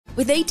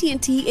With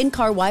AT&T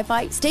in-car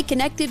Wi-Fi, stay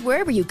connected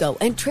wherever you go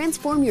and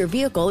transform your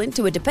vehicle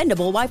into a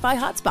dependable Wi-Fi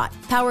hotspot.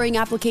 Powering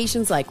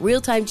applications like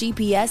real-time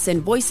GPS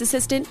and voice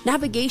assistant,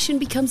 navigation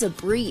becomes a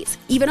breeze.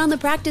 Even on the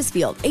practice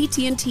field,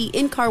 AT&T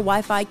in-car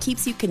Wi-Fi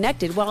keeps you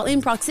connected while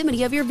in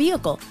proximity of your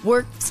vehicle.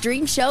 Work,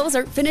 stream shows,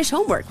 or finish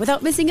homework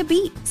without missing a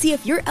beat. See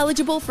if you're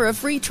eligible for a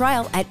free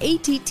trial at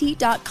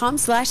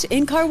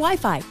att.com/in-car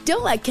Wi-Fi.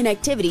 Don't let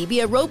connectivity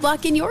be a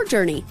roadblock in your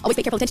journey. Always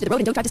pay careful attention to the road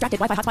and don't drive distracted.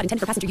 Wi-Fi hotspot intended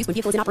for passenger use when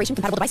vehicle is in operation.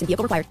 Compatible device and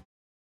vehicle required.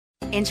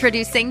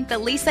 Introducing the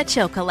Lisa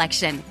Chill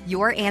Collection,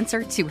 your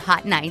answer to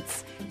hot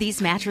nights.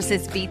 These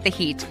mattresses beat the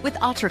heat with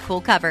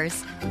ultra-cool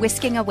covers,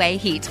 whisking away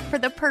heat for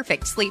the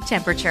perfect sleep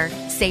temperature.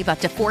 Save up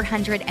to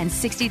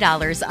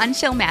 $460 on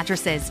Chill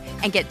mattresses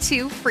and get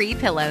 2 free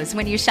pillows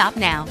when you shop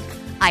now.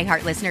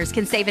 iHeart listeners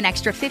can save an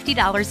extra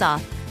 $50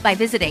 off by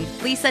visiting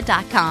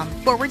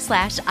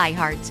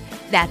lisa.com/iHeart.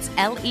 That's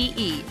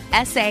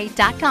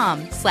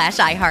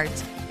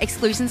LEESA.com/iHeart.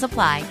 Exclusions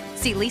apply.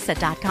 See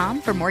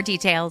lisa.com for more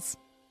details.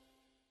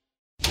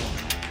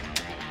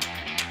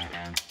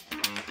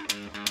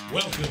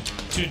 Welcome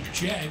to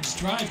Jags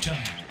Drive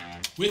Time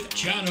with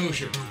John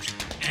Oehser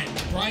and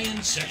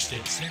Brian Sexton.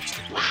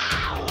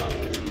 Wow!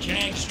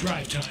 Jags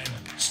Drive Time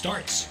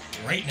starts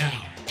right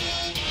now.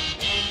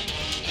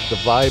 The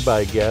vibe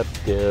I get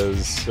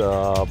is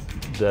that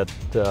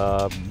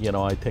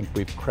I think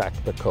we've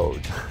cracked the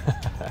code.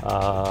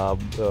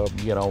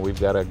 We've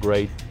got a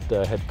great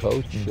head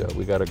coach,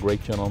 we got a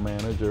great general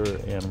manager,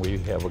 and we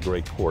have a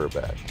great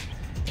quarterback.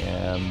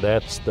 And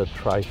that's the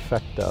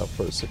trifecta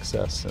for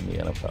success in the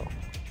NFL.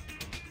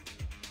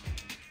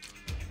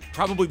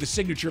 Probably the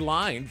signature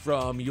line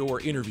from your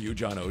interview,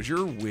 John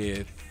Oehser,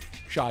 with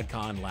Shad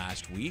Khan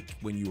last week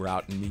when you were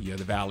out in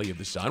the Valley of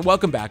the Sun.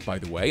 Welcome back, by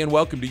the way, and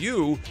welcome to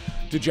you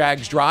to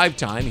Jags Drive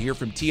Time here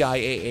from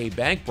TIAA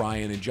Bank.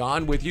 Brian and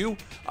John with you.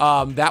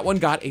 That one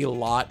got a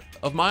lot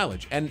of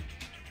mileage, and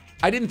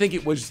I didn't think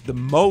it was the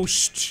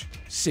most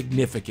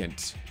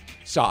significant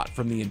shot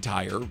from the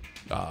entire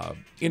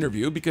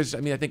interview because,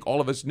 I think all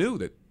of us knew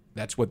that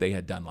that's what they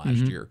had done last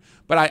year.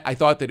 But I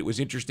thought that it was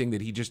interesting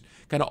that he just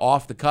kind of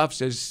off the cuff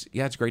says,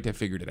 yeah, it's great to have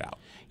figured it out.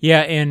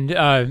 Yeah, and,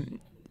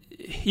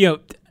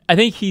 I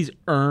think he's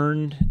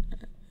earned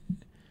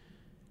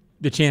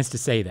the chance to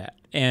say that.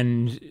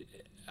 And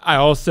I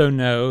also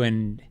know,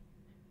 and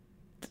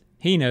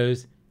he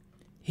knows,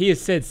 he has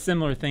said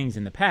similar things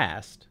in the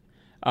past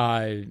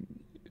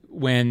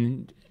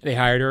when they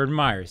hired Urban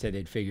Meyer, said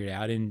they'd figured it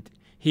out. And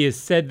he has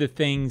said the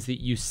things that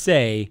you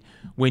say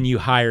when you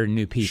hire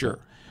new people. Sure.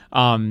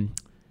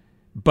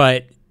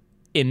 But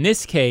in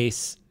this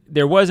case,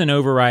 there was an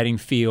overriding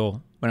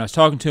feel when I was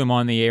talking to him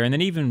on the air, and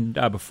then even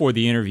before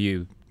the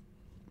interview.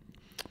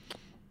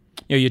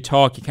 You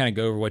talk, you kind of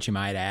go over what you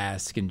might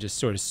ask, and just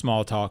sort of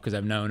small talk because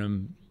I've known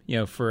him,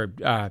 for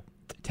 10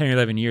 or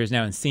 11 years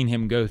now, and seen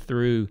him go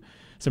through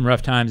some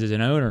rough times as an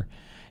owner.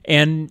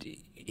 And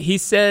he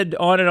said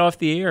on and off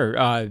the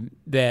air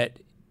that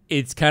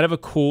it's kind of a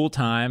cool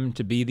time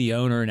to be the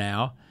owner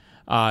now.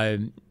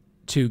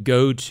 To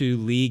go to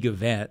league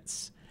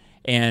events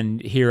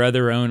and hear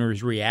other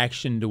owners'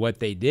 reaction to what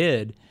they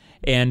did.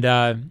 And,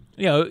 I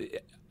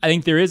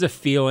think there is a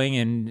feeling,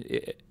 and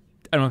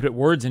I don't want to put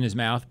words in his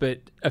mouth,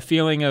 but a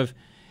feeling of,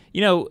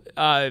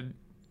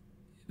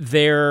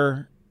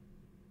 they're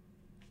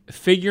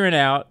figuring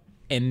out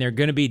and they're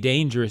going to be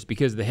dangerous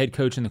because of the head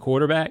coach and the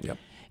quarterback. Yep.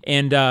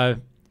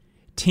 And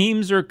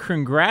teams are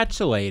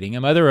congratulating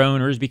them, other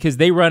owners, because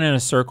they run in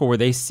a circle where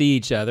they see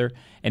each other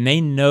and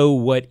they know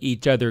what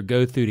each other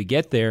go through to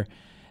get there.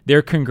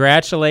 They're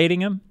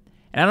congratulating him.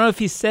 And I don't know if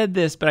he said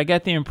this, but I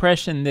got the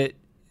impression that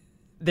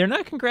they're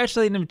not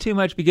congratulating him too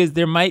much because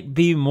there might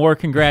be more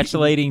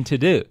congratulating to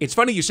do. It's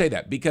funny you say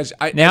that because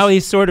now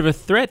he's sort of a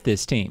threat,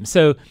 this team.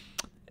 So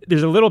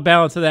there's a little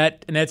balance of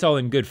that, and that's all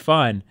in good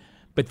fun.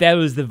 But that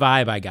was the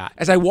vibe I got.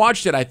 As I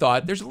watched it, I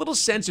thought there's a little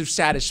sense of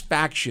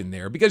satisfaction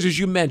there because, as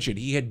you mentioned,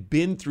 he had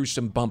been through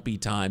some bumpy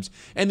times,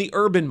 and the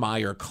Urban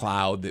Meyer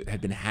cloud that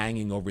had been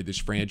hanging over this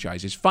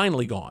franchise is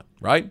finally gone,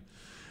 right?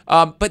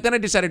 But then I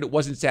decided it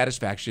wasn't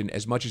satisfaction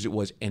as much as it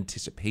was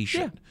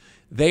anticipation. Yeah.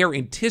 They are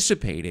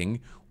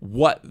anticipating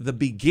what the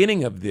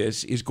beginning of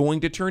this is going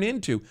to turn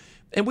into.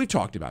 And we've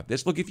talked about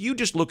this. Look, if you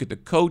just look at the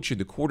coach and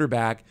the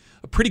quarterback,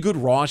 a pretty good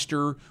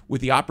roster with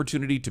the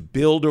opportunity to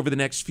build over the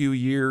next few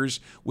years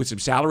with some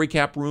salary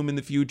cap room in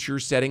the future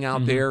setting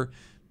out there,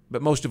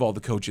 but most of all, the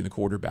coach and the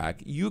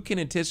quarterback, you can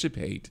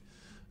anticipate,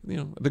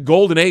 the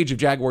golden age of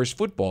Jaguars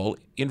football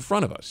in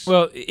front of us.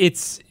 Well,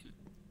 it's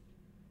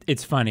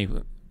funny.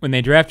 When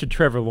they drafted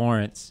Trevor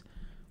Lawrence,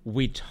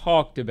 we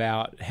talked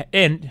about,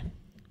 and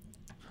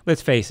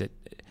let's face it,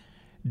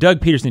 Doug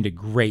Peterson did a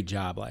great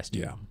job last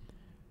year. Yeah.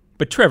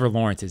 But Trevor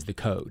Lawrence is the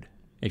code,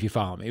 if you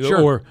follow me.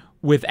 Sure. Or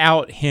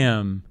without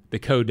him, the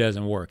code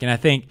doesn't work. And I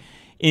think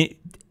in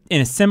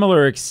a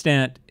similar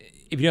extent,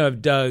 if you don't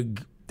have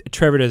Doug,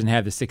 Trevor doesn't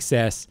have the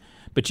success,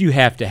 but you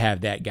have to have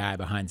that guy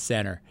behind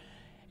center.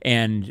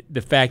 And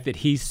the fact that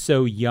he's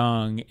so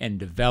young and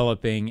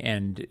developing,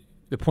 and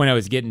the point I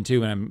was getting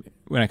to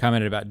when I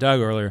commented about Doug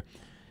earlier,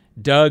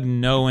 Doug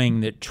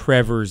knowing that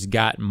Trevor's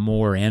got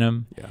more in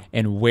him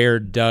and where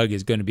Doug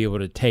is going to be able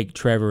to take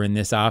Trevor in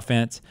this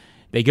offense,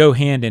 they go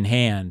hand in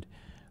hand,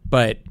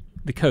 but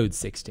the code's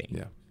 16.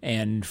 Yeah.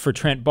 And for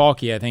Trent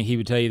Baalke, I think he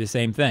would tell you the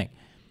same thing,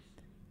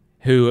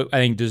 who I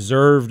think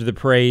deserved the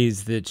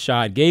praise that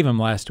Shad gave him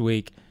last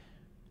week.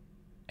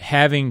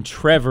 Having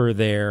Trevor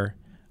there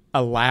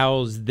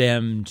allows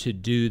them to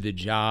do the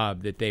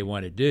job that they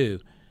want to do.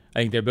 I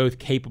think they're both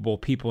capable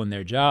people in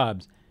their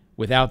jobs.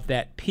 Without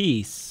that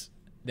piece,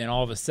 then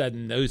all of a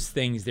sudden those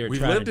things they're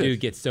trying to do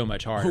get so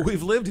much harder.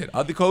 We've lived it.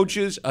 Other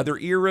coaches, other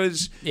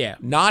eras,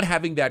 not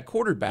having that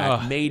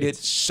quarterback made it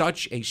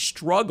such a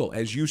struggle,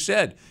 as you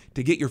said,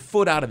 to get your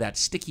foot out of that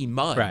sticky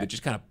mud that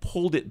just kind of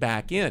pulled it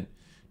back in.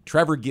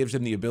 Trevor gives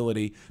him the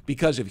ability,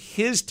 because of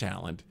his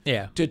talent,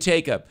 to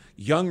take a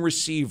young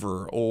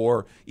receiver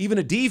or even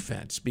a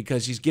defense,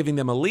 because he's giving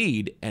them a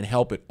lead, and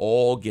help it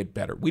all get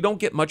better. We don't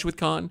get much with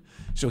Con,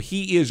 so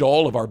he is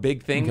all of our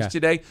big things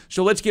today.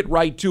 So let's get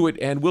right to it,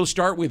 and we'll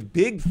start with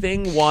big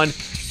thing one,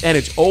 and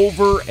it's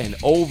over and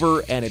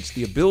over, and it's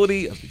the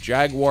ability of the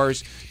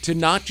Jaguars to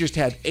not just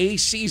have a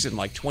season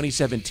like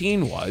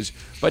 2017 was,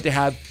 but to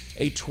have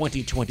a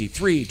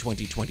 2023,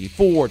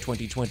 2024,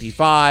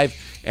 2025,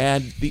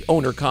 and the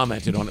owner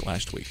commented on it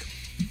last week.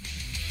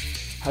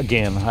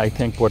 Again, I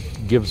think what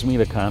gives me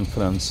the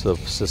confidence of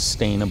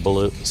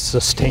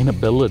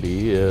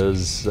sustainability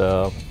is,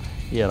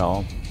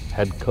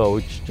 head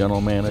coach,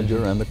 general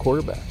manager, and the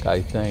quarterback.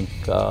 I think,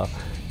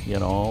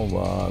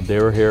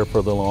 they're here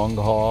for the long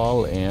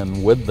haul,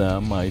 and with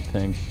them, I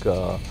think,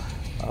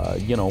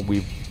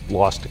 we've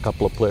lost a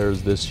couple of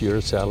players this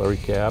year, salary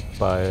cap,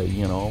 I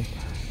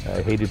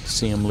hated to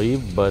see him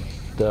leave, but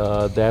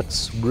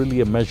that's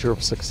really a measure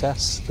of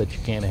success, that you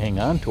can't hang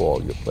on to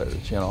all your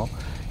players,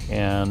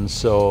 And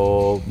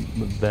so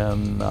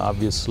then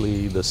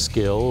obviously the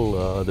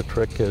skill, the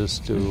trick is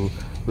to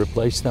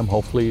replace them,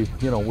 hopefully,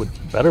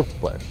 with better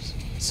players.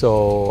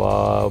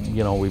 So,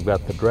 we've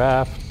got the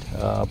draft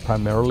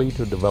primarily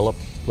to develop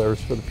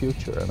players for the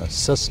future and a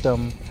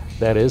system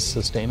that is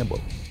sustainable.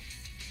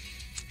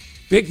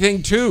 Big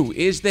thing, too,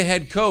 is the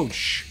head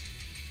coach.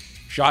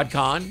 Shad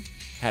Khan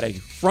had a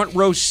front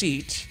row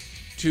seat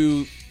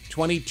to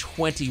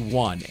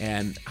 2021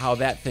 and how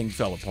that thing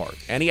fell apart.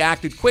 And he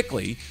acted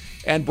quickly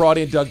and brought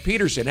in Doug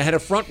Peterson and had a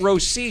front row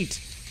seat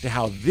to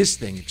how this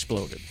thing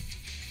exploded.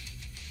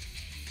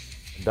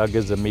 Doug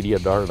is a media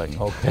darling,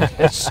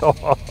 okay? so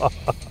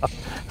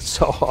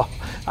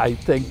I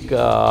think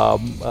a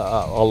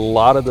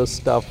lot of the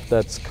stuff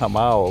that's come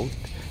out,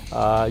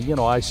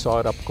 I saw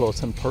it up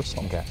close and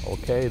personal,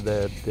 okay?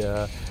 That,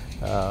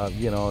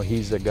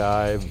 he's a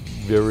guy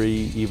very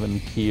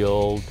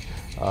even-keeled,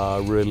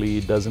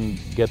 really doesn't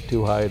get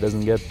too high,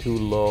 doesn't get too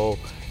low,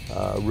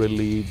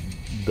 really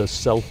the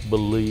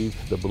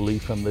self-belief, the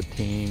belief in the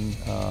team,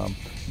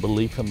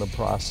 belief in the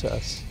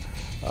process,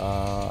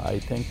 I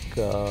think,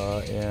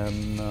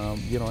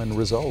 and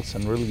results,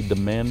 and really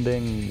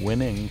demanding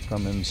winning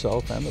from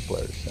himself and the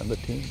players and the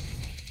team.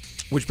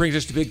 Which brings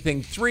us to big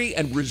thing 3,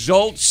 and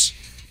results.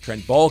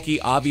 Trent Baalke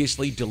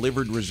obviously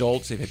delivered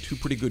results. They've had 2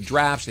 pretty good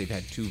drafts. They've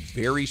had 2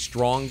 very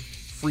strong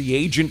free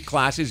agent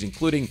classes,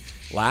 including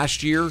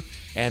last year.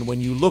 And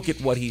when you look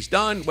at what he's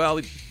done, well,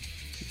 it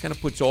kind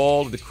of puts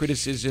all of the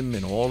criticism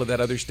and all of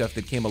that other stuff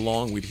that came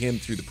along with him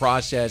through the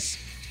process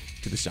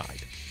to the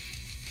side.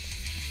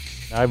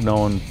 I've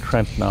known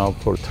Trent now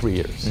for 3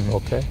 years,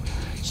 okay?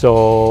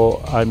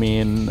 So,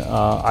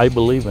 I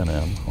believe in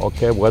him,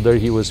 okay? Whether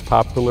he was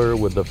popular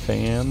with the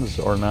fans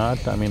or not,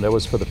 that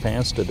was for the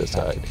fans to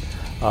decide.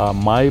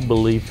 My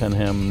belief in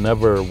him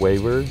never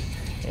wavered,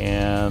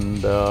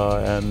 and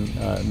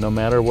no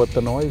matter what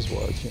the noise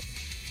was.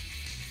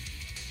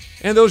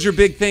 And those are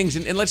big things,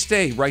 and let's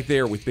stay right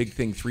there with big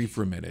thing 3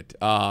 for a minute.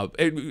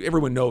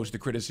 Everyone knows the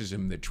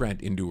criticism that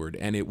Trent endured,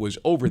 and it was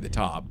over the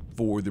top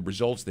for the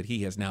results that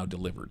he has now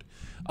delivered.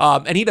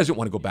 And he doesn't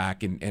want to go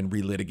back and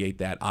relitigate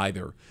that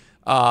either.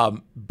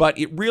 But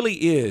it really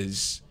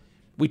is,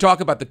 we talk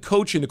about the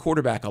coach and the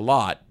quarterback a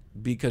lot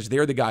because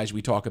they're the guys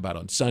we talk about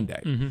on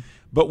Sunday.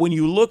 But when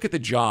you look at the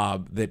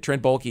job that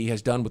Trent Baalke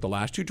has done with the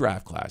last 2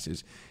 draft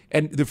classes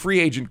and the free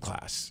agent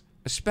class,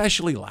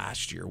 especially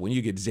last year when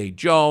you get Zay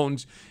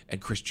Jones and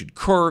Christian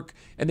Kirk,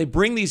 and they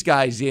bring these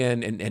guys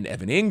in, and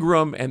Evan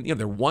Ingram, and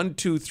they're 1,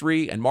 2,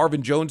 3, and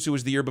Marvin Jones, who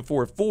was the year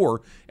before,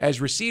 4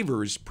 as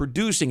receivers,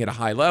 producing at a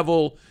high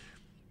level.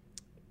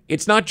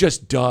 It's not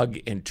just Doug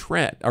and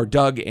Trent, or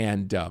Doug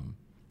and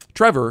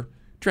Trevor.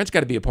 Trent's got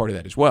to be a part of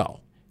that as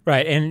well.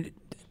 Right, and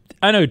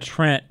I know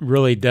Trent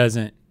really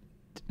doesn't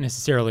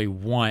necessarily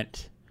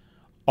want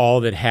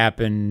all that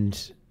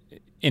happened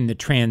in the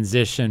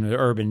transition with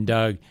Urban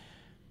Doug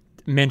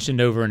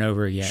mentioned over and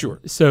over again. Sure.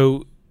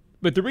 So,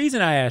 but the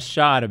reason I asked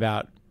Shad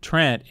about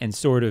Trent and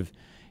sort of,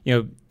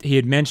 he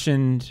had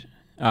mentioned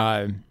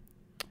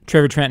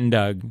Trevor, Trent, and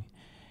Doug.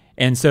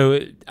 And so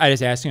I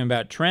just asked him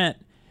about Trent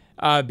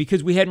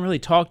because we hadn't really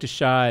talked to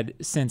Shad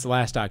since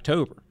last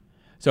October.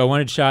 So I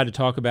wanted Shad to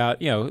talk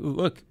about,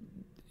 look,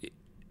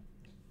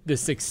 the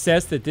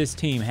success that this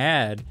team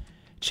had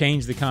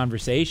changed the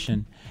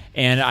conversation.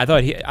 And I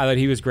thought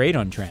he was great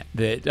on Trent.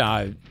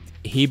 That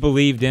he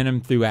believed in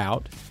him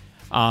throughout.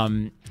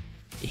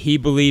 He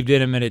believed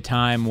in him at a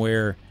time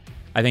where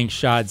I think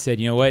Shad said,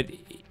 you know what,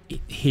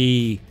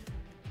 he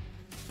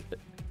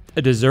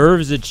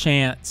deserves a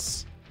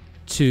chance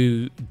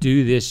to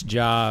do this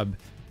job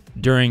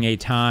during a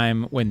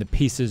time when the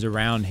pieces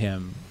around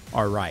him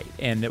are right,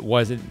 and it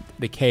wasn't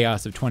the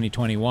chaos of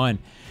 2021.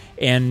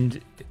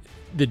 And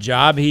the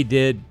job he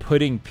did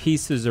putting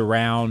pieces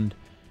around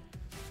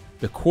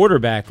the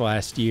quarterback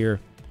last year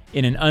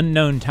in an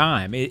unknown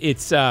time.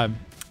 It's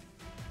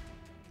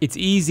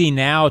easy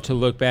now to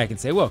look back and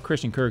say, well,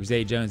 Christian Kirk,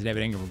 Zay Jones, and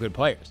Evan Ingram were good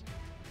players.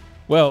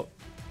 Well,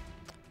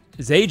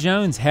 Zay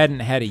Jones hadn't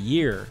had a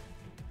year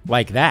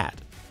like that.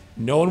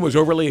 No one was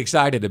overly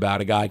excited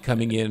about a guy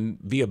coming in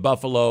via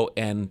Buffalo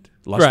and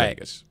Las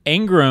Vegas.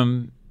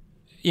 Ingram,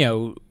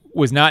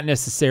 was not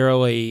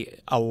necessarily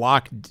a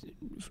lock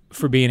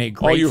for being a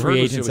great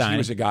free agent signing. He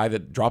was a guy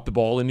that dropped the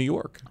ball in New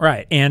York.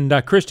 Right. And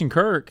Christian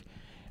Kirk,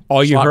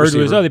 all you heard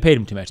was, they paid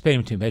him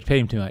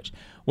too much.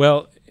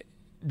 Well,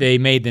 they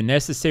made the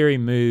necessary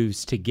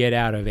moves to get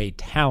out of a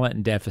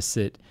talent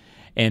deficit,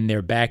 and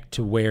they're back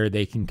to where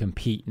they can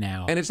compete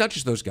now. And it's not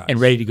just those guys. And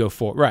ready to go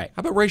forward. Right.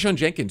 How about Rayshon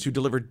Jenkins, who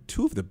delivered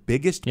two of the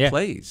biggest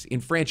plays in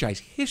franchise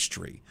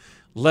history,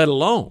 let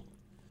alone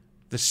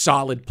the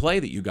solid play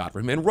that you got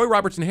from him. And Roy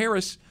Robertson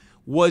Harris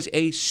was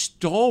a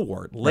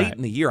stalwart late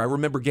in the year. I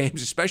remember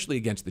games, especially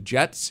against the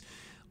Jets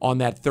on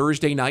that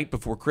Thursday night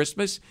before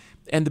Christmas,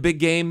 and the big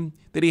game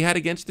that he had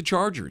against the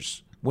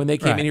Chargers when they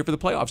came in here for the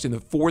playoffs in the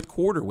fourth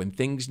quarter when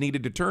things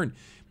needed to turn.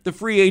 The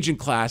free agent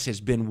class has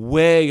been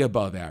way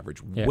above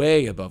average,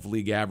 way above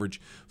league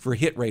average for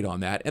hit rate on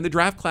that, and the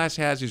draft class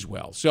has as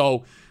well.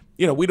 So,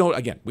 we don't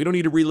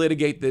need to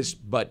relitigate this,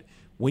 but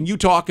when you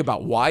talk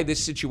about why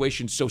this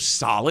situation's so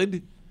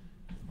solid,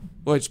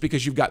 well, it's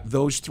because you've got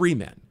those three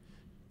men: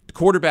 the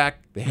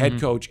quarterback, the head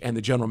coach, and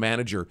the general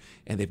manager,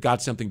 and they've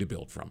got something to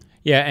build from.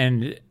 Yeah,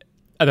 and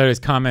I thought his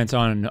comments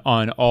on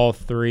all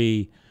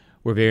three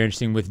were very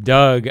interesting. With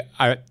Doug,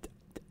 I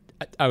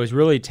was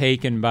really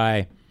taken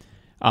by.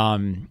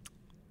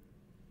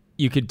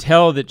 You could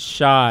tell that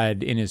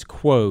Shad, in his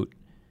quote,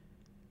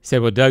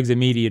 said, well, Doug's a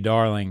media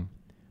darling,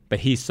 but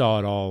he saw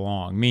it all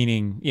along.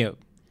 Meaning,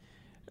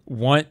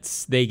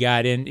 once they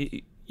got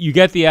in, you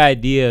get the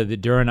idea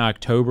that during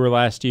October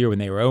last year when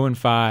they were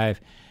 0-5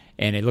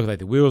 and it looked like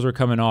the wheels were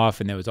coming off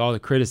and there was all the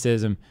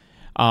criticism,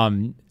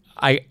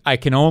 I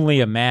can only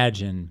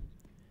imagine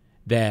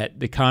that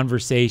the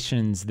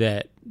conversations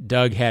that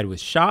Doug had with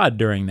Shad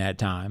during that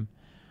time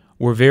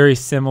were very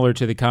similar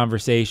to the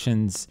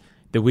conversations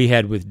that we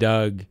had with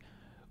Doug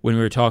when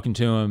we were talking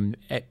to him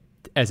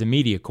as a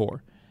media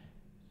corps.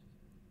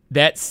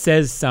 That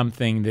says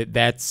something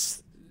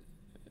that's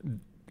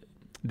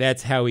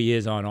how he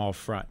is on all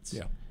fronts.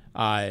 Yeah.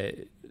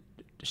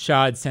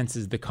 Shad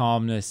senses the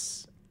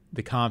calmness,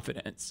 the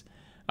confidence,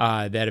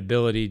 that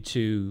ability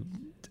to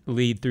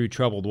lead through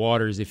troubled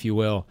waters, if you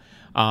will.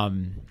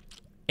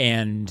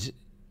 And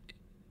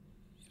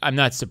I'm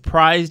not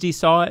surprised he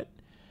saw it,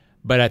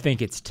 but I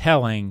think it's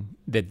telling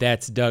that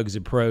that's Doug's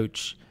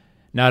approach,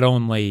 not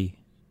only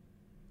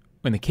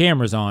when the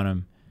camera's on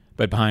him,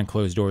 but behind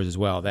closed doors as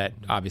well. That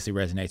obviously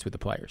resonates with the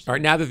players. All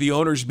right, now that the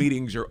owners'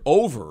 meetings are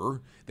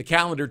over, the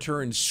calendar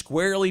turns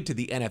squarely to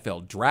the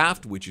NFL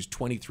draft, which is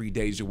 23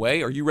 days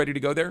away. Are you ready to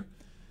go there?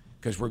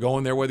 Because we're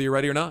going there whether you're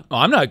ready or not. Oh,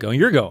 I'm not going.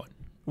 You're going.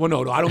 Well,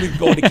 no, I don't mean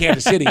going to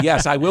Kansas City.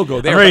 Yes, I will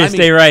go there. I'm ready to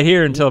stay right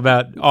here until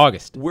about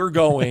August. We're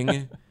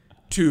going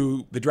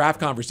to the draft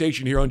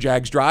conversation here on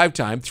Jags Drive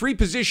Time. Three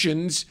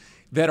positions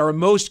that are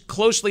most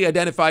closely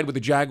identified with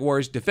the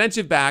Jaguars: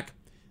 defensive back,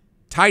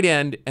 tight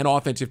end, and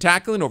offensive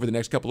tackle. And over the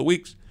next couple of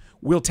weeks,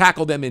 we'll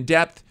tackle them in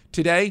depth.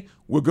 Today,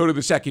 we'll go to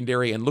the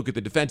secondary and look at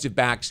the defensive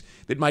backs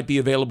that might be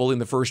available in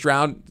the first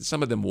round.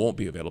 Some of them won't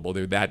be available.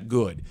 They're that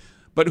good.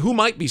 But who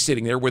might be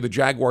sitting there where the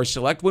Jaguars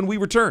select when we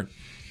return?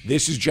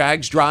 This is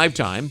Jags Drive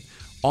Time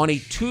on a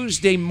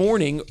Tuesday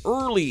morning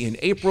early in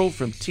April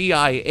from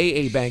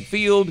TIAA Bank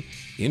Field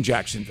in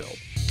Jacksonville.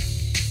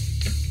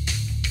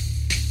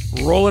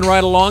 Rolling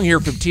right along here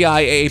from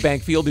TIAA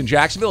Bank Field in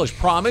Jacksonville. As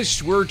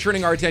promised, we're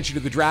turning our attention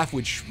to the draft,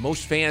 which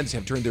most fans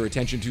have turned their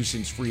attention to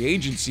since free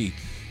agency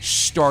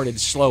started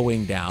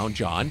slowing down,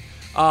 John.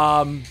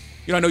 I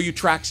know you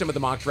track some of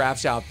the mock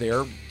drafts out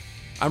there.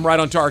 I'm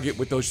right on target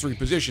with those three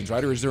positions,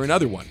 right? Or is there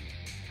another one?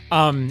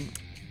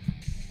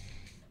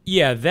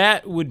 Yeah,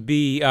 that would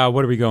be,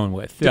 what are we going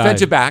with?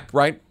 Defensive back,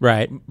 right?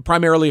 Right.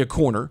 Primarily a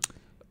corner,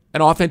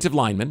 an offensive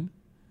lineman,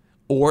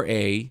 or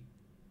a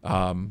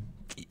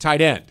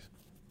tight end.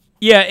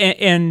 Yeah,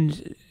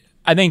 and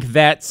I think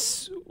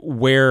that's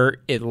where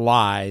it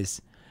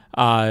lies.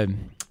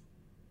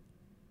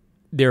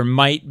 There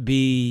might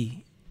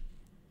be...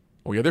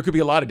 Oh, yeah, there could be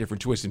a lot of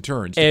different twists and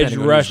turns. Edge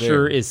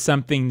rusher is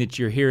something that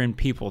you're hearing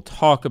people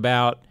talk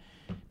about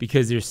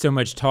because there's so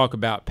much talk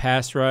about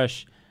pass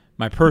rush.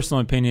 My personal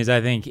opinion is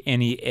I think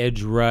any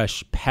edge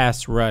rush,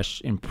 pass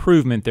rush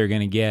improvement they're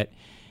going to get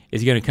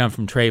is going to come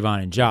from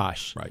Trayvon and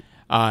Josh. Right.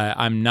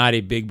 I'm not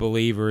a big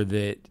believer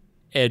that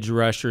edge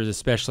rushers,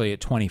 especially at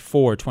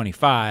 24,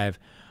 25,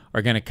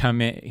 are going to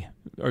come in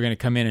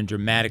and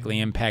dramatically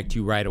impact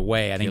you right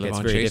away. I think that's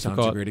very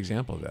difficult. A great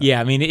example of that.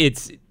 Yeah, I mean,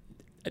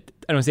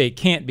 I don't say it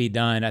can't be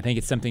done. I think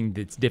it's something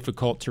that's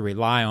difficult to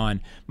rely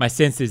on. My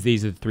sense is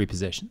these are the three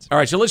positions. All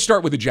right, so let's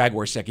start with the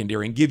Jaguar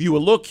secondary and give you a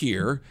look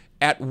here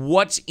at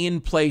what's in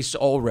place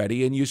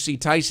already. And you see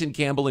Tyson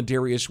Campbell and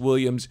Darius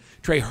Williams.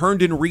 Trey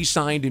Herndon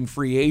re-signed in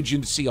free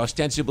agency,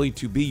 ostensibly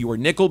to be your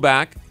nickel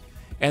back.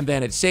 And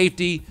then at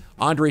safety,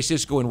 Andre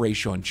Sisco and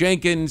Rayshon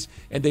Jenkins,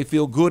 and they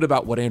feel good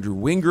about what Andrew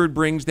Wingard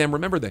brings them.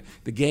 Remember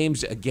the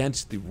games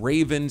against the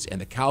Ravens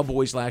and the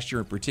Cowboys last year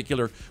in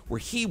particular, where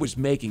he was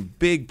making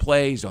big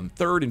plays on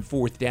 3rd and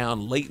 4th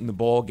down late in the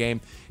ball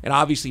game. And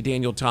obviously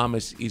Daniel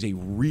Thomas is a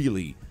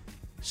really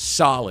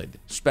solid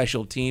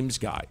special teams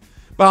guy.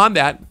 Beyond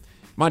that,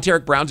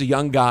 Monteric Brown's a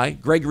young guy.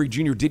 Gregory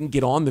Jr. didn't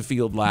get on the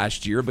field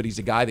last year, but he's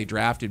a guy they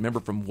drafted, remember,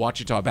 from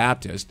Ouachita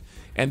Baptist,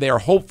 and they are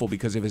hopeful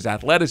because of his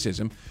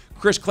athleticism.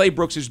 Chris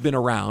Claybrooks has been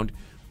around.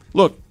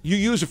 Look, you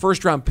use a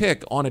first-round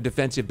pick on a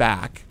defensive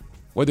back,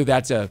 whether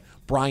that's a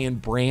Brian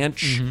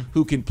Branch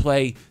who can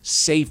play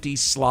safety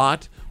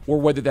slot,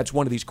 or whether that's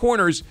one of these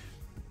corners,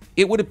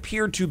 it would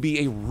appear to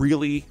be a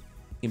really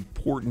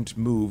important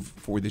move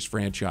for this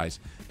franchise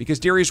because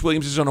Darius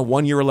Williams is on a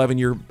 1-year,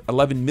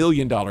 $11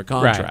 million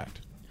contract. Right.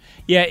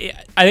 Yeah,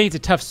 I think it's a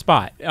tough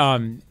spot.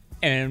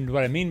 And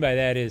what I mean by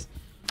that is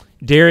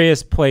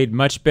Darius played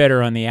much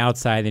better on the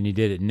outside than he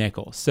did at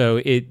nickel.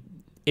 So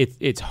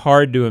it's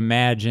hard to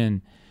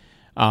imagine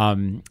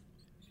them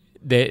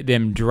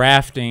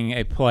drafting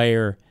a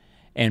player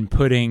and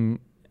drafting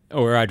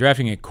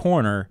a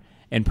corner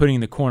and putting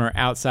the corner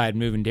outside,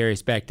 moving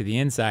Darius back to the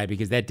inside,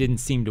 because that didn't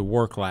seem to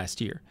work last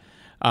year.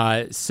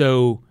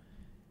 So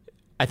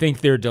I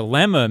think their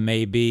dilemma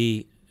may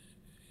be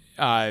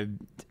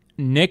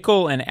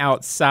nickel and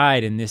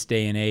outside in this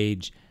day and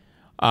age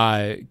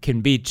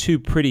can be two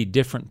pretty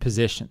different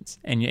positions,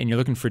 and you're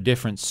looking for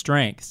different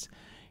strengths.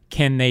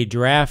 Can they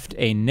draft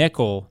a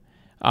nickel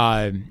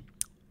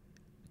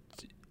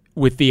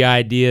with the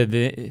idea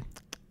that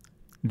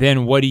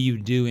then what do you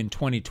do in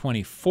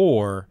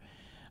 2024?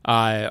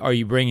 Are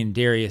you bringing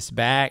Darius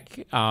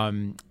back? Are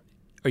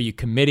you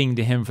committing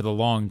to him for the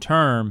long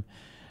term?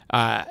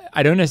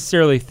 I don't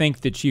necessarily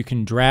think that you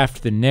can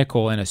draft the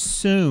nickel and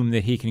assume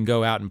that he can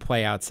go out and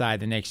play outside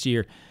the next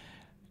year.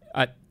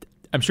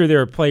 I'm sure there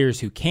are players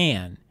who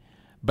can,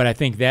 but I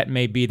think that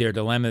may be their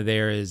dilemma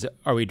there is,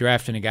 are we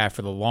drafting a guy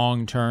for the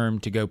long term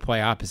to go play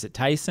opposite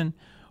Tyson,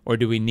 or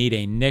do we need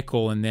a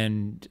nickel and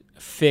then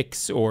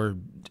fix or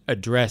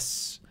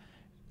address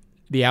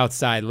the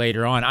outside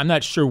later on? I'm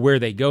not sure where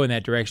they go in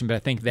that direction, but I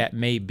think that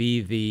may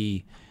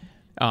be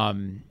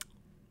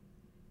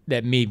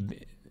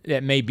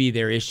that may be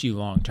their issue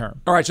long term.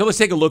 All right, so let's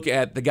take a look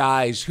at the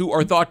guys who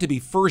are thought to be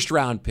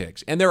first-round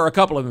picks. And there are a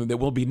couple of them that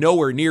will be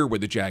nowhere near where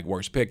the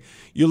Jaguars pick.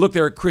 You look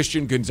there at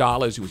Christian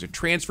Gonzalez, who was a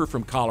transfer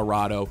from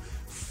Colorado,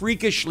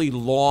 freakishly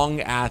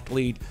long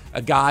athlete,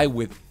 a guy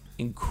with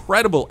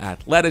incredible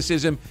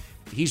athleticism.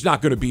 He's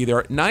not going to be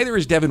there. Neither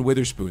is Devin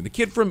Witherspoon. The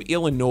kid from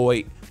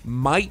Illinois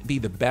might be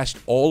the best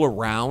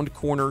all-around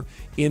corner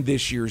in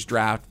this year's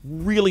draft.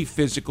 Really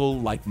physical,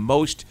 like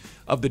most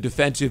of the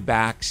defensive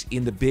backs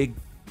in the Big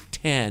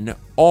 10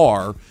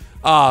 are,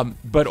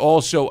 but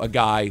also a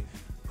guy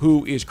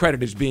who is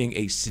credited as being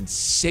a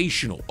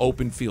sensational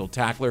open field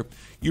tackler.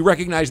 You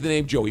recognize the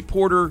name Joey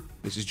Porter.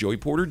 This is Joey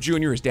Porter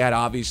Jr., his dad,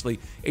 obviously,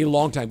 a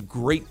longtime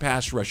great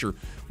pass rusher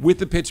with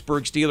the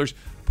Pittsburgh Steelers.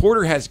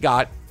 Porter has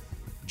got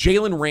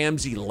Jalen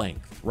Ramsey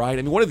length, right?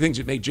 I mean, one of the things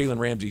that made Jalen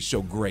Ramsey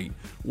so great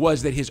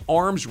was that his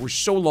arms were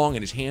so long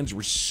and his hands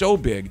were so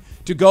big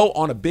to go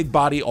on a big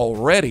body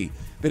already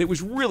that it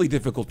was really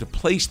difficult to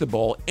place the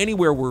ball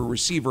anywhere where a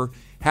receiver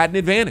had an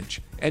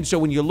advantage. And so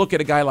when you look at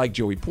a guy like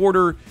Joey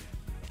Porter,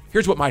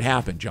 here's what might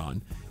happen,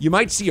 John. You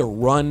might see a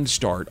run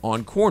start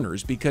on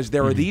corners because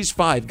there are these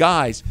 5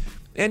 guys,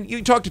 and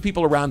you talk to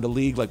people around the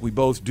league like we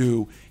both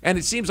do, and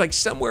it seems like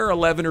somewhere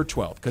 11 or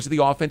 12 because of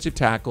the offensive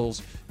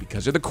tackles,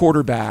 because of the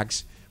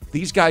quarterbacks.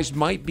 These guys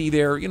might be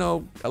there,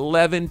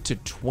 11 to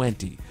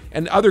 20.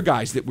 And other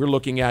guys that we're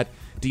looking at,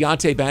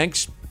 Deonte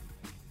Banks,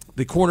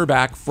 the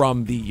cornerback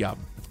from the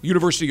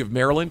University of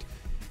Maryland.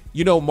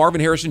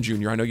 Marvin Harrison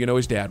Jr., I know you know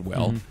his dad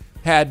well,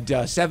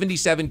 had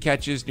 77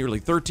 catches, nearly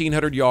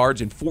 1,300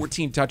 yards, and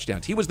 14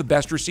 touchdowns. He was the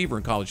best receiver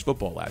in college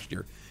football last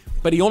year.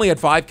 But he only had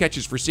 5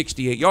 catches for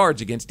 68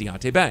 yards against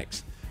Deonte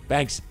Banks.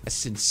 Banks, a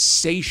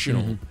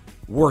sensational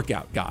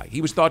workout guy.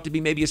 He was thought to be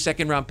maybe a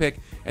second-round pick,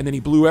 and then he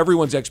blew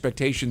everyone's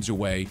expectations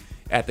away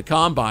at the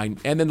Combine.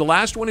 And then the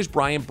last one is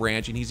Brian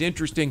Branch, and he's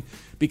interesting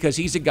because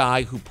he's a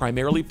guy who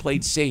primarily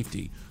played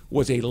safety,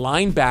 was a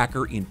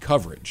linebacker in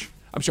coverage.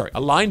 A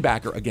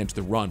linebacker against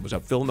the run, was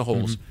up filling the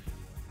holes,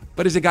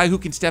 but is a guy who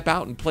can step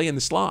out and play in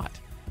the slot.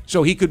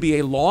 So he could be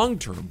a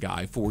long-term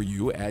guy for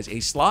you as a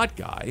slot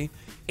guy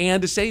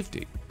and a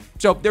safety.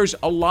 So there's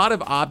a lot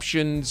of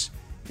options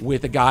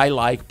with a guy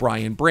like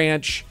Brian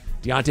Branch.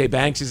 Deonte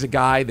Banks is a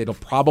guy that'll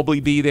probably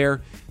be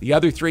there. The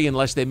other 3,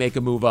 unless they make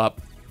a move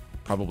up,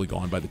 probably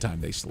gone by the time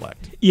they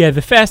select. Yeah,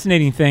 the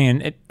fascinating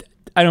thing, and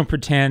I don't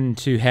pretend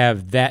to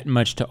have that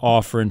much to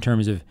offer in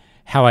terms of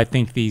how I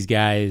think these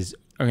guys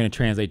are going to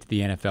translate to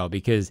the NFL,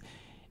 because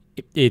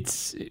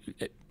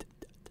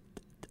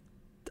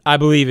I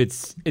believe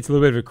it's a little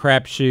bit of a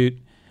crapshoot,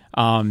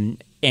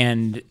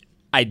 and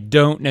I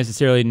don't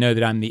necessarily know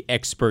that I'm the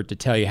expert to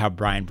tell you how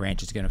Brian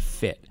Branch is going to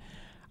fit.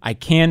 I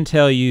can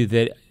tell you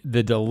that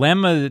the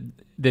dilemma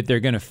that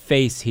they're going to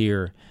face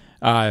here,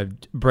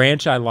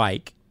 Branch I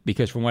like,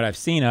 because from what I've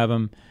seen of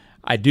him,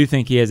 I do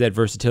think he has that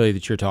versatility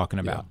that you're talking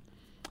about.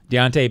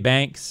 Yeah. Deonte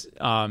Banks,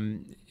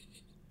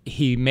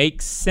 he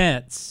makes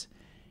sense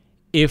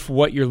if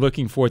what you're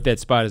looking for at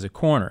that spot is a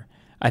corner.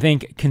 I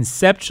think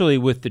conceptually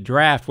with the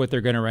draft, what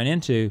they're going to run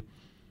into,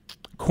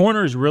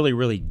 corner is really,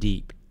 really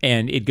deep,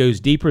 and it goes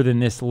deeper than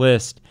this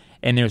list,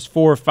 and there's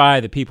 4 or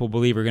 5 that people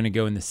believe are going to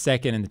go in the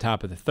second and the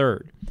top of the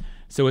third.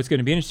 So what's going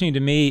to be interesting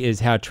to me is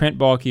how Trent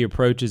Baalke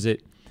approaches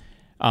it.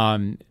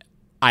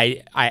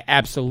 I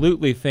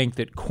absolutely think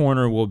that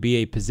corner will be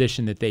a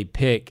position that they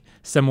pick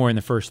somewhere in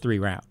the first 3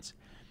 rounds.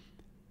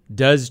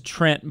 Does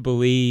Trent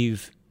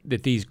believe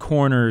that these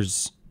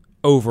corners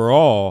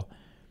overall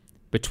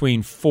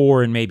between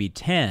 4 and maybe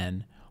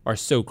 10 are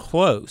so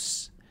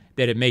close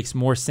that it makes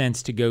more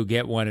sense to go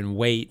get one and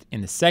wait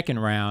in the second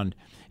round?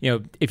 You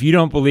know, if you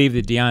don't believe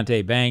that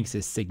Deonte Banks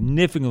is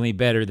significantly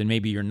better than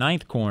maybe your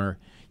 9th corner,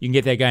 you can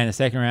get that guy in the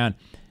second round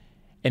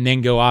and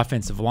then go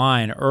offensive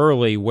line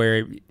early,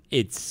 where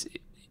it's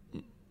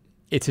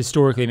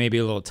historically maybe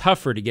a little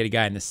tougher to get a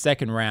guy in the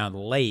second round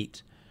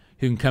late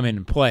who can come in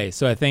and play.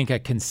 So I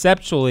think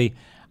conceptually,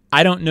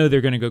 I don't know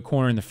they're going to go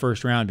corner in the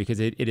first round because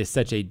it is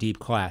such a deep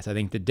class. I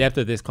think the depth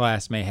of this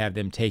class may have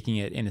them taking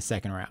it in the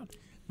second round.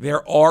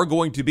 There are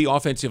going to be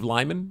offensive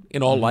linemen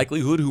in all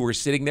likelihood who are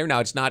sitting there. Now,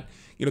 it's not,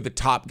 the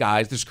top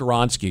guys, the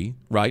Skoronski,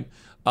 right,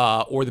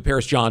 or the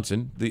Paris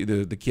Johnson,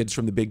 the kids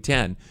from the Big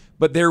Ten.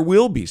 But there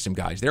will be some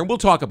guys there, and we'll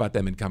talk about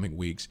them in coming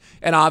weeks.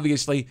 And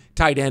obviously,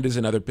 tight end is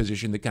another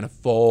position that kind of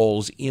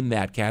falls in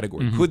that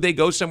category. Mm-hmm. Could they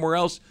go somewhere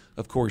else?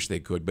 Of course they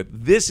could. But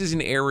this is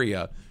an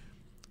area,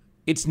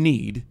 it's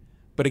need.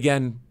 But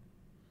again,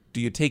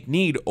 do you take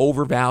need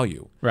over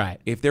value?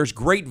 Right. If there's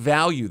great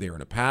value there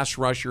in a pass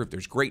rusher, if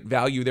there's great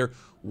value there,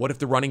 what if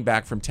the running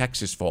back from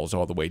Texas falls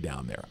all the way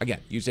down there? Again,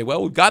 you say,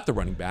 well, we've got the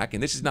running back,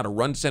 and this is not a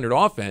run-centered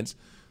offense,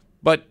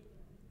 but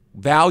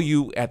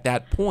value at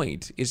that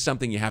point is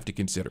something you have to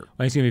consider.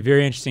 Well, it's going to be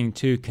very interesting,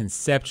 too,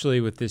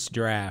 conceptually with this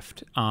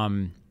draft.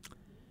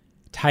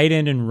 Tight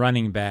end and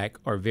running back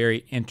are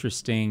very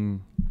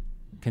interesting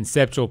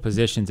conceptual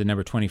positions at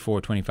number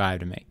 24, 25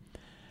 to me.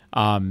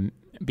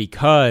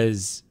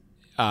 Because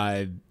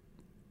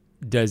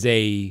does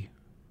a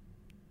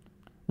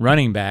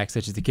running back,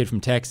 such as the kid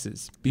from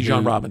Texas,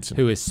 Bijan Robinson,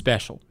 who is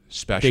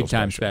big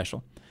time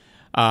special,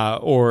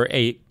 or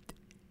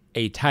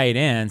a tight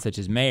end such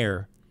as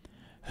Mayer,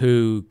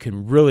 who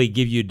can really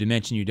give you a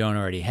dimension you don't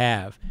already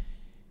have.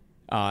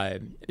 There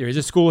is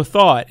a school of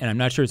thought, and I'm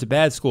not sure it's a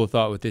bad school of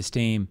thought with this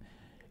team,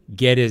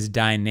 get as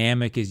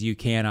dynamic as you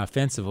can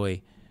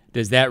offensively.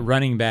 Does that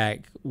running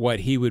back, what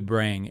he would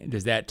bring,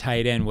 does that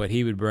tight end, what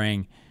he would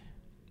bring,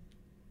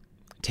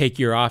 take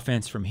your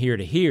offense from here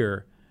to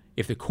here?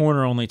 If the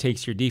corner only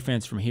takes your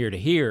defense from here to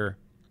here,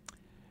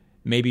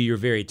 maybe you're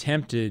very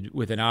tempted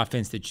with an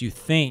offense that you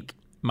think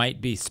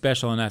might be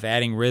special enough,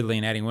 adding Ridley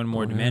and adding one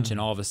more dimension.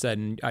 All of a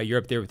sudden, you're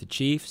up there with the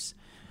Chiefs.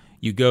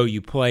 You go,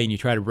 you play, and you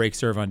try to break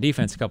serve on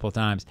defense a couple of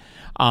times.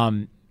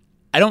 I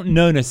don't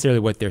know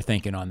necessarily what they're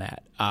thinking on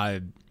that.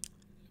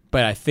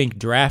 But I think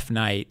draft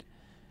night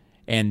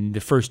and the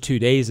first 2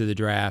 days of the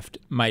draft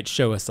might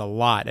show us a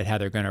lot at how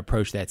they're going to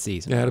approach that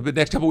season. Yeah, the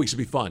next couple of weeks will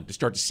be fun to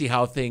start to see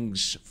how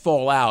things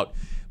fall out.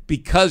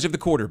 Because of the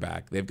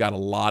quarterback, they've got a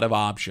lot of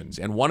options,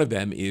 and one of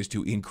them is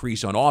to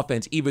increase on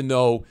offense, even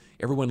though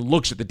everyone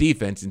looks at the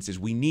defense and says,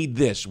 we need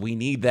this, we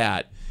need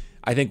that.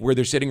 I think where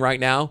they're sitting right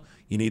now,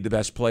 you need the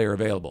best player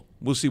available.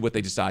 We'll see what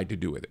they decide to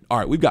do with it. All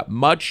right, we've got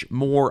much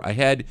more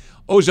ahead.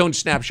 Ozone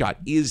Snapshot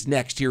is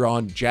next here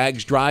on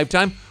Jags Drive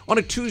Time on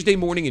a Tuesday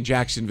morning in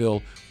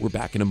Jacksonville. We're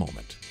back in a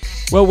moment.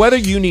 Well, whether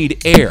you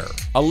need air,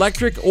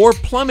 electric, or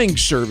plumbing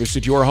service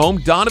at your home,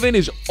 Donovan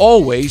is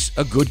always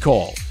a good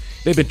call.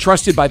 They've been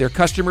trusted by their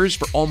customers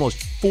for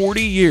almost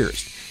 40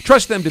 years.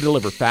 Trust them to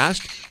deliver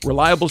fast,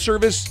 reliable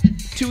service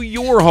to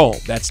your home.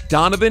 That's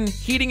Donovan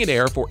Heating and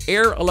Air for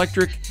air,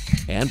 electric,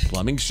 and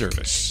plumbing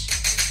service.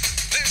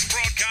 This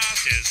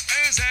broadcast is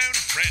ozone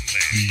friendly.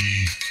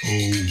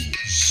 The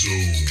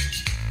Ozone.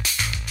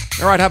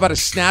 All right, how about a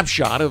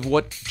snapshot of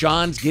what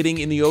John's getting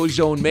in the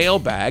Ozone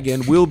mailbag?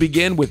 And we'll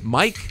begin with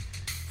Mike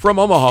from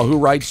Omaha, who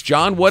writes,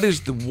 John, what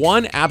is the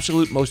one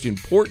absolute most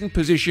important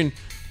position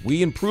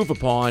we improve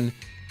upon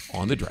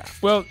on the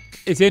draft? Well,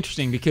 it's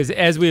interesting because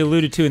as we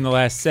alluded to in the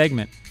last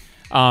segment,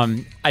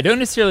 I don't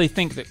necessarily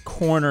think that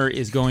corner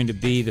is going to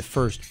be the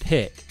first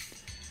pick,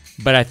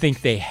 but I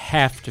think they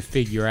have to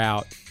figure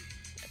out,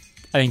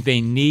 I think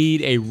they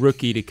need a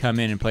rookie to come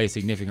in and play a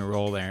significant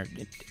role there.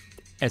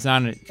 It's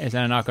not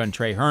a knock on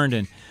Trey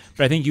Herndon,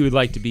 but I think you would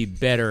like to be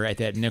better at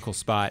that nickel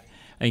spot.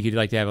 I think you'd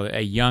like to have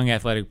a young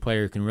athletic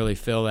player who can really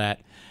fill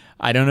that.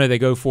 I don't know if they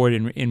go for it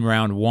in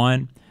round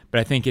one, but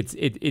I think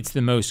it's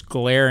the most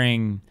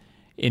glaring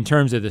in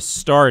terms of the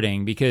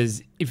starting,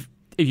 because if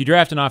you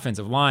draft an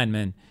offensive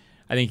lineman,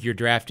 I think you're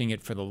drafting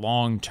it for the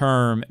long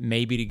term,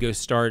 maybe to go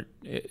start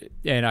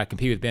and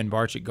compete with Ben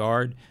Barch at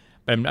guard.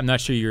 But I'm not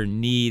sure your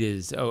need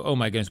is, oh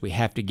my goodness, we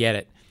have to get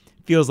it.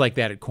 Feels like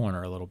that at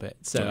corner a little bit.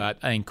 So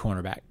I think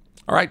cornerback.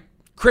 All right.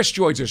 Chris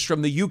joins us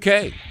from the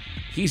UK.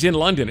 He's in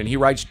London, and he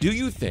writes, do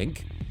you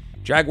think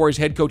Jaguars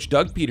head coach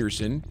Doug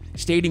Peterson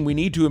stating we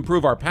need to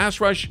improve our pass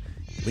rush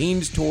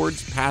leans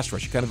towards pass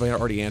rush? You kind of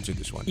already answered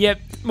this one. Yep.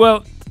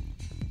 Well,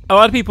 a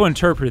lot of people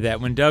interpreted that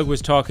when Doug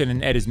was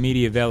talking at his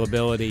media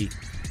availability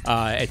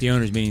at the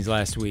owners' meetings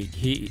last week.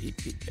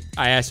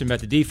 I asked him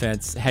about the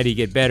defense. How do you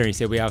get better? And he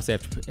said, we obviously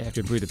have to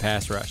improve the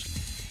pass rush.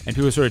 And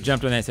people sort of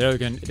jumped on that and said,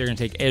 they're going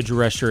to take edge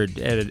rusher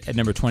at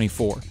number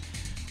 24.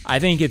 I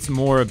think it's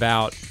more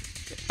about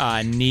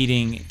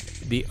needing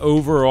the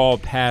overall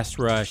pass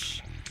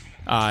rush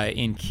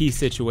in key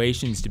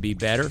situations to be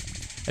better.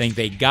 I think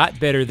they got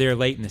better there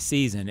late in the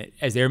season.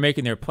 As they were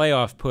making their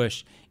playoff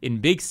push in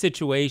big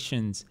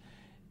situations,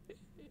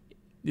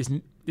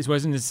 this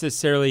wasn't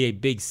necessarily a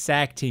big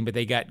sack team, but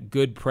they got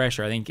good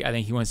pressure. I think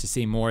he wants to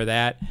see more of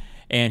that.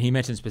 And he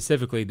mentioned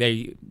specifically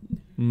they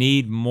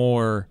need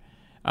more.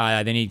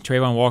 They need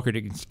Trayvon Walker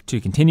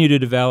to continue to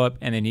develop,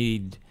 and they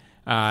need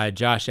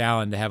Josh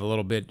Allen to have a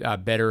little bit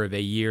better of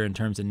a year in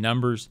terms of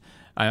numbers.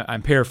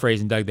 I'm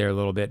paraphrasing Doug there a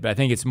little bit, but I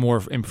think it's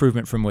more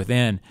improvement from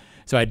within.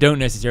 So I don't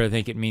necessarily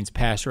think it means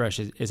pass rush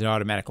is an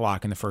automatic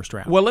lock in the first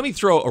round. Well, let me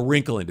throw a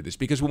wrinkle into this,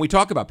 because when we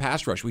talk about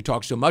pass rush, we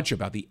talk so much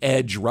about the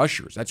edge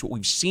rushers. That's what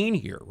we've seen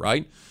here,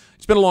 right?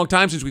 It's been a long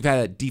time since we've had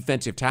a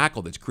defensive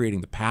tackle that's creating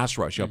the pass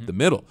rush up the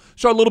middle.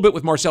 So a little bit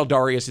with Marcel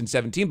Darius in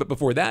 17, but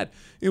before that,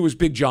 it was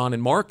Big John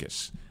and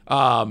Marcus.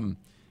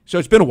 So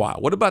it's been a while.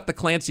 What about the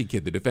Clancy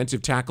kid, the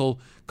defensive tackle,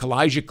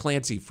 Kalijah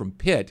Clancy from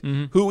Pitt,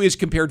 who is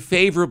compared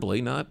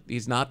favorably,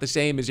 he's not the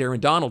same as Aaron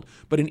Donald,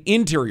 but an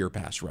interior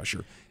pass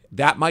rusher.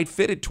 That might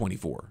fit at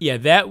 24. Yeah,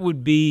 that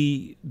would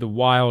be the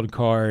wild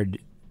card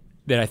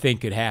that I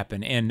think could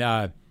happen.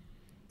 And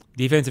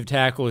defensive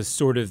tackle is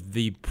sort of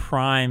the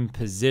prime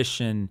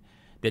position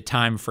that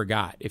time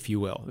forgot, if you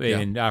will,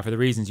 and for the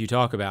reasons you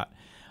talk about.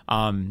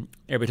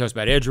 Everybody talks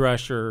about edge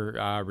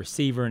rusher,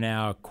 receiver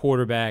now,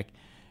 quarterback,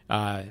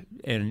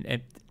 and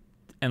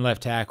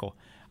left tackle.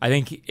 I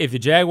think if the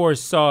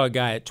Jaguars saw a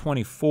guy at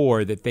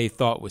 24 that they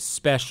thought was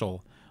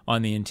special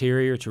on the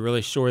interior to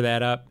really shore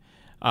that up,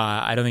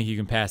 I don't think you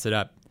can pass it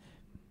up.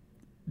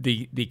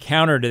 The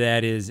counter to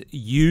that is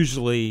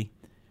usually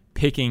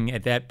picking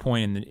at that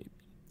point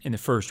in the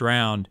first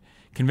round.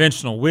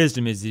 Conventional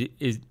wisdom is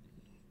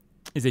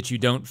that you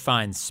don't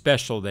find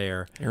special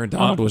there. Aaron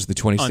Donald was the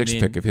 26th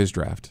pick of his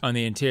draft. On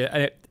the interior,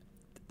 I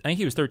think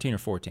he was 13 or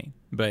 14,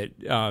 but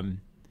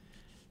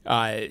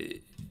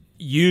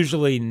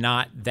usually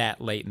not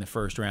that late in the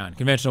first round.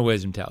 Conventional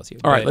wisdom tells you.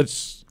 All right,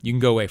 you can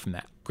go away from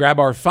that. Grab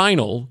our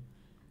final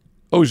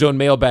Ozone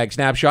mailbag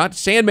snapshot.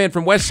 Sandman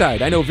from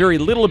Westside. I know very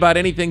little about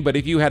anything, but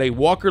if you had a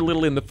Walker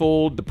Little in the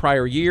fold the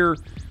prior year,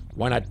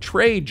 why not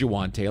trade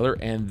Jawan Taylor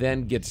and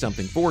then get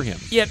something for him?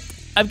 Yep,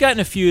 I've gotten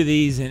a few of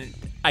these, and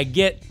I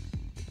get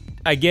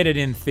it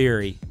in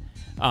theory.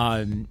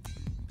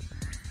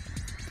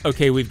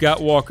 Okay, we've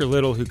got Walker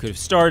Little who could have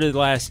started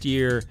last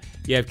year.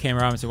 You have Cam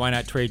Robinson. Why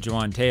not trade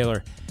Jawan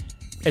Taylor?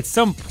 At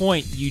some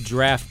point, you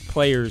draft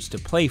players to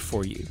play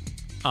for you,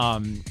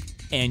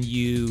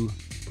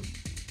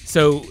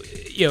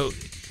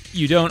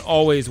 you don't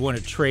always want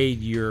to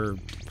trade your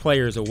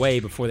players away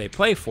before they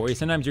play for you.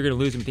 Sometimes you're going to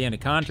lose them at the end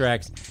of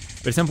contracts,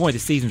 but at some point the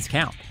seasons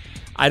count.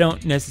 I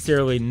don't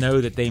necessarily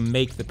know that they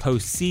make the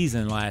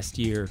postseason last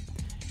year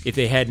if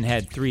they hadn't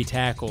had 3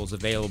 tackles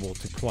available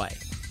to play.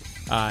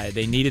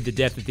 They needed the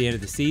depth at the end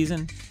of the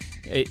season.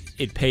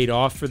 It paid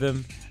off for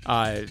them.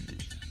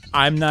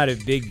 I'm not a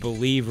big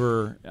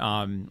believer,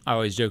 I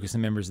always joke with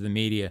some members of the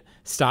media,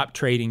 stop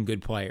trading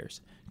good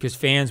players. Because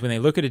fans, when they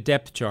look at a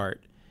depth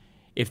chart,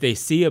 if they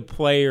see a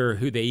player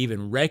who they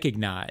even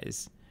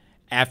recognize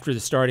after the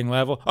starting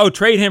level,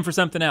 trade him for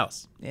something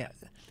else. Yeah,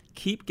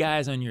 keep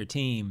guys on your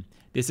team.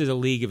 This is a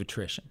league of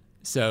attrition.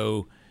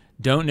 So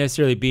don't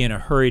necessarily be in a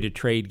hurry to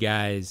trade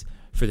guys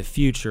for the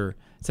future.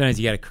 Sometimes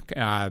you have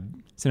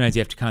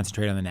to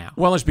concentrate on the now.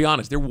 Well, let's be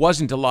honest. There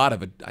wasn't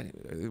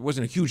it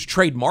wasn't a huge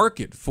trade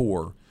market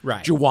for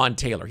Jawan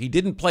Taylor. He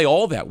didn't play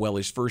all that well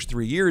his first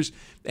 3 years,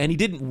 and he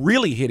didn't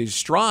really hit his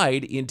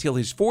stride until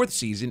his 4th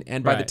season.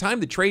 And by the time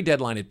the trade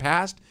deadline had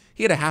passed,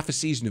 he had a half a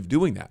season of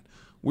doing that.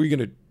 Were you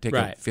going to take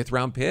a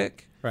 5th-round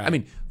pick? Right. I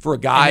mean, for a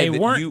guy and they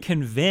weren't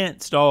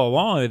convinced all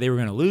along that they were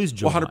going to lose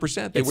Jawan.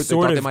 100%. They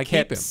thought they might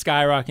keep him.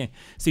 Skyrocketing.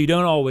 So you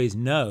don't always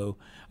know.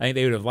 I think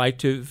they would have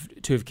liked to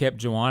have kept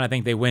Jawan. I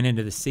think they went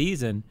into the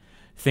season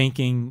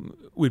thinking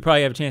we'd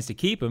probably have a chance to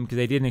keep him because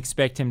they didn't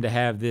expect him to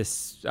have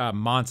this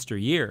monster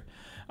year.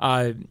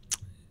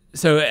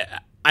 So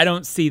I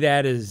don't see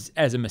that as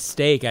a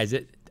mistake. I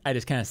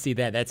just kind of see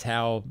that's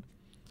how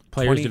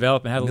players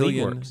develop and how the league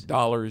 $20 works.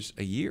 million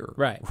a year.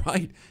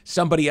 Right.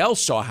 Somebody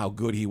else saw how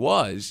good he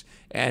was.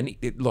 And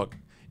look,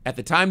 at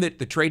the time that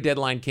the trade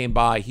deadline came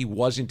by, he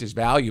wasn't as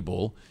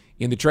valuable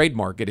in the trade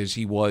market as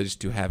he was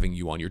to having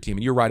you on your team.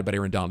 And you're right about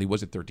Aaron Donald. He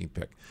was at 13th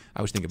pick.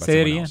 I was thinking about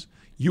someone else.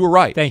 You were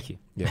right. Thank you.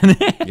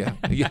 Yeah.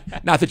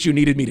 Not that you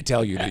needed me to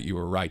tell you that you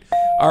were right.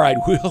 All right,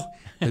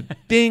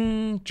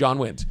 ding, John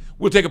wins.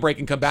 We'll take a break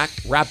and come back,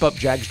 wrap up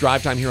Jags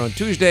Drive Time here on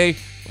Tuesday,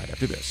 right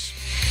after this.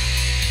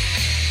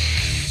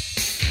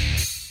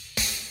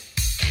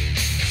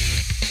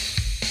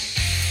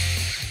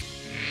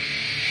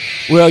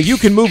 Well, you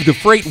can move the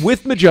freight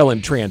with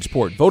Magellan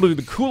Transport. Voted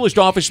the coolest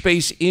office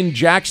space in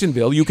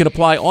Jacksonville. You can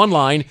apply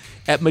online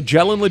at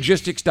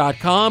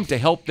MagellanLogistics.com to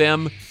help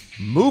them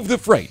move the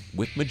freight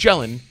with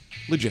Magellan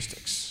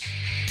Logistics.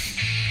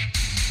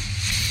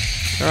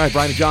 All right,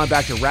 Brian and John,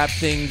 back to wrap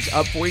things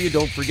up for you.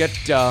 Don't forget,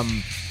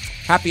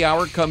 happy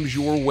hour comes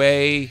your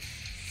way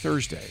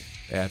Thursday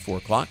at 4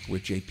 o'clock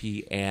with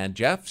JP and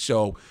Jeff.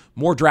 So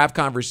more draft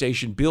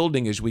conversation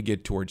building as we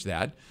get towards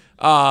that.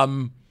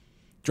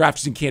 Draft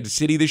is in Kansas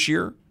City this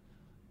year.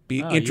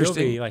 Be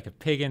interesting. You'll be like a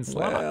pig in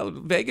slot. Well,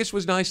 Vegas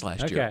was nice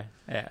last year.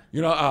 Okay,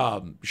 yeah.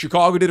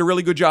 Chicago did a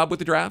really good job with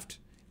the draft,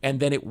 and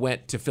then it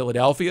went to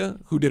Philadelphia,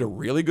 who did a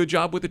really good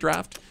job with the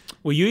draft.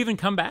 Will you even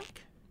come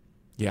back?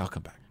 Yeah, I'll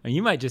come back. And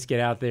you might just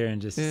get out there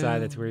and just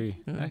decide that's where you...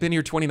 I've been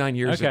here 29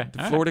 years. Okay.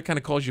 Florida kind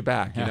of calls you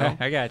back, you know?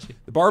 I got you.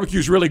 The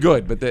barbecue's really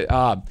good, but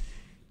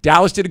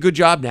Dallas did a good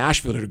job.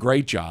 Nashville did a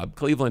great job.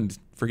 Cleveland,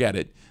 forget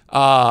it.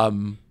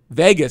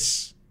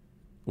 Vegas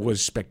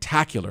was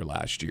spectacular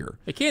last year.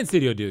 Kansas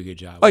City will do a good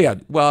job. Oh, yeah.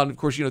 Well, and of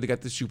course, they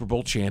got the Super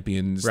Bowl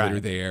champions that are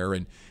there,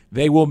 and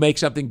they will make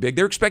something big.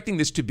 They're expecting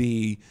this to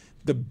be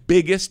the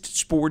biggest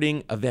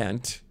sporting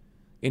event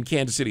in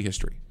Kansas City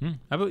history,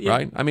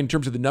 right? I mean, in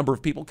terms of the number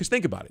of people, because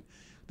think about it.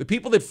 The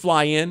people that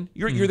fly in,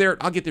 you're there.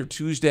 I'll get there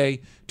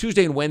Tuesday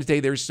and Wednesday.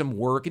 There's some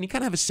work, and you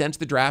kind of have a sense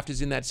the draft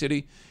is in that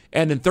city.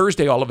 And then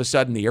Thursday, all of a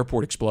sudden, the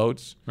airport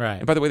explodes. Right.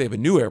 And by the way, they have a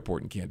new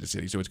airport in Kansas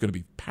City, so it's going to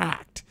be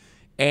packed.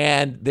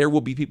 And there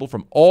will be people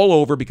from all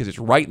over because it's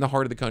right in the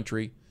heart of the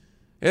country.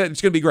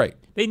 It's going to be great.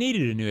 They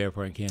needed a new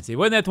airport in Kansas City.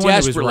 Wasn't that the one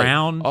that was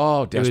round?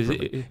 Oh,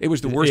 desperately. It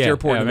was the worst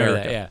airport in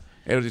America. That, yeah.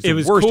 It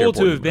was cool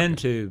to have been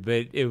to,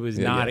 but it was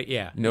not.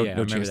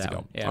 No chance to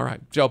go. Yeah. All right.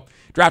 So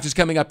draft is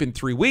coming up in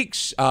 3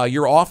 weeks.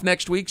 You're off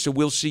next week, so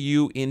we'll see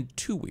you in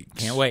 2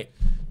 weeks. Can't wait.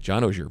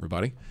 John Ozier,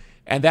 everybody.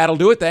 And that'll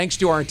do it. Thanks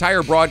to our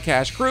entire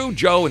broadcast crew,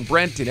 Joe and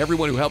Brent and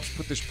everyone who helps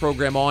put this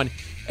program on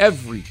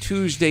every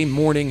Tuesday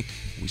morning.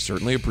 We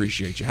certainly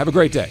appreciate you. Have a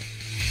great day.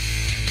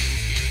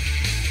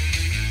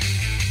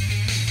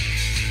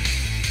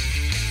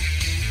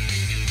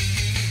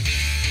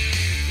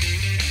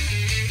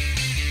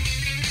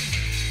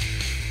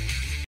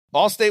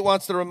 Allstate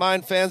wants to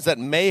remind fans that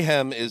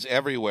mayhem is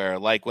everywhere,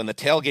 like when the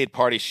tailgate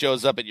party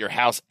shows up at your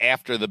house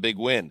after the big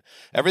win.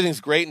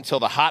 Everything's great until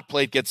the hot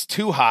plate gets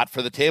too hot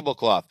for the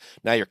tablecloth.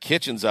 Now your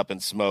kitchen's up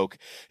in smoke.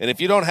 And if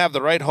you don't have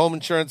the right home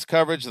insurance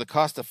coverage, the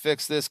cost to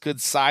fix this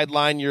could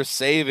sideline your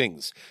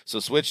savings.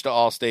 So switch to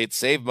Allstate,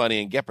 save money,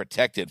 and get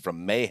protected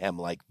from mayhem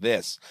like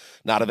this.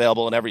 Not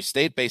available in every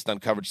state based on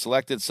coverage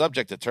selected,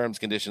 subject to terms,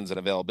 conditions, and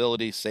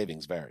availability.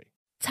 Savings vary.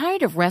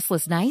 Tired of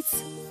restless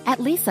nights? At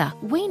Leesa,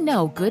 we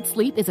know good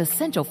sleep is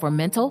essential for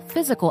mental,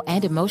 physical,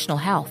 and emotional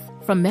health.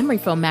 From memory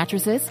foam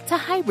mattresses to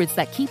hybrids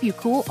that keep you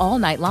cool all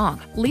night long,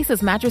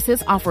 Leesa's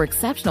mattresses offer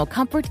exceptional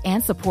comfort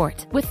and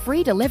support with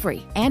free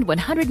delivery and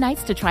 100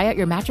 nights to try out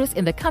your mattress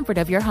in the comfort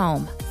of your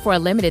home. For a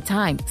limited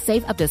time,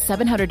 save up to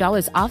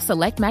 $700 off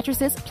select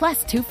mattresses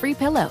plus 2 free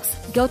pillows.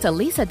 Go to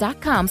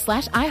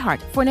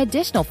leesa.com/iHeart for an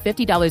additional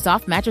 $50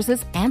 off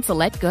mattresses and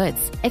select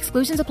goods.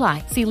 Exclusions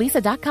apply. See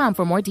leesa.com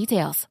for more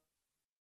details.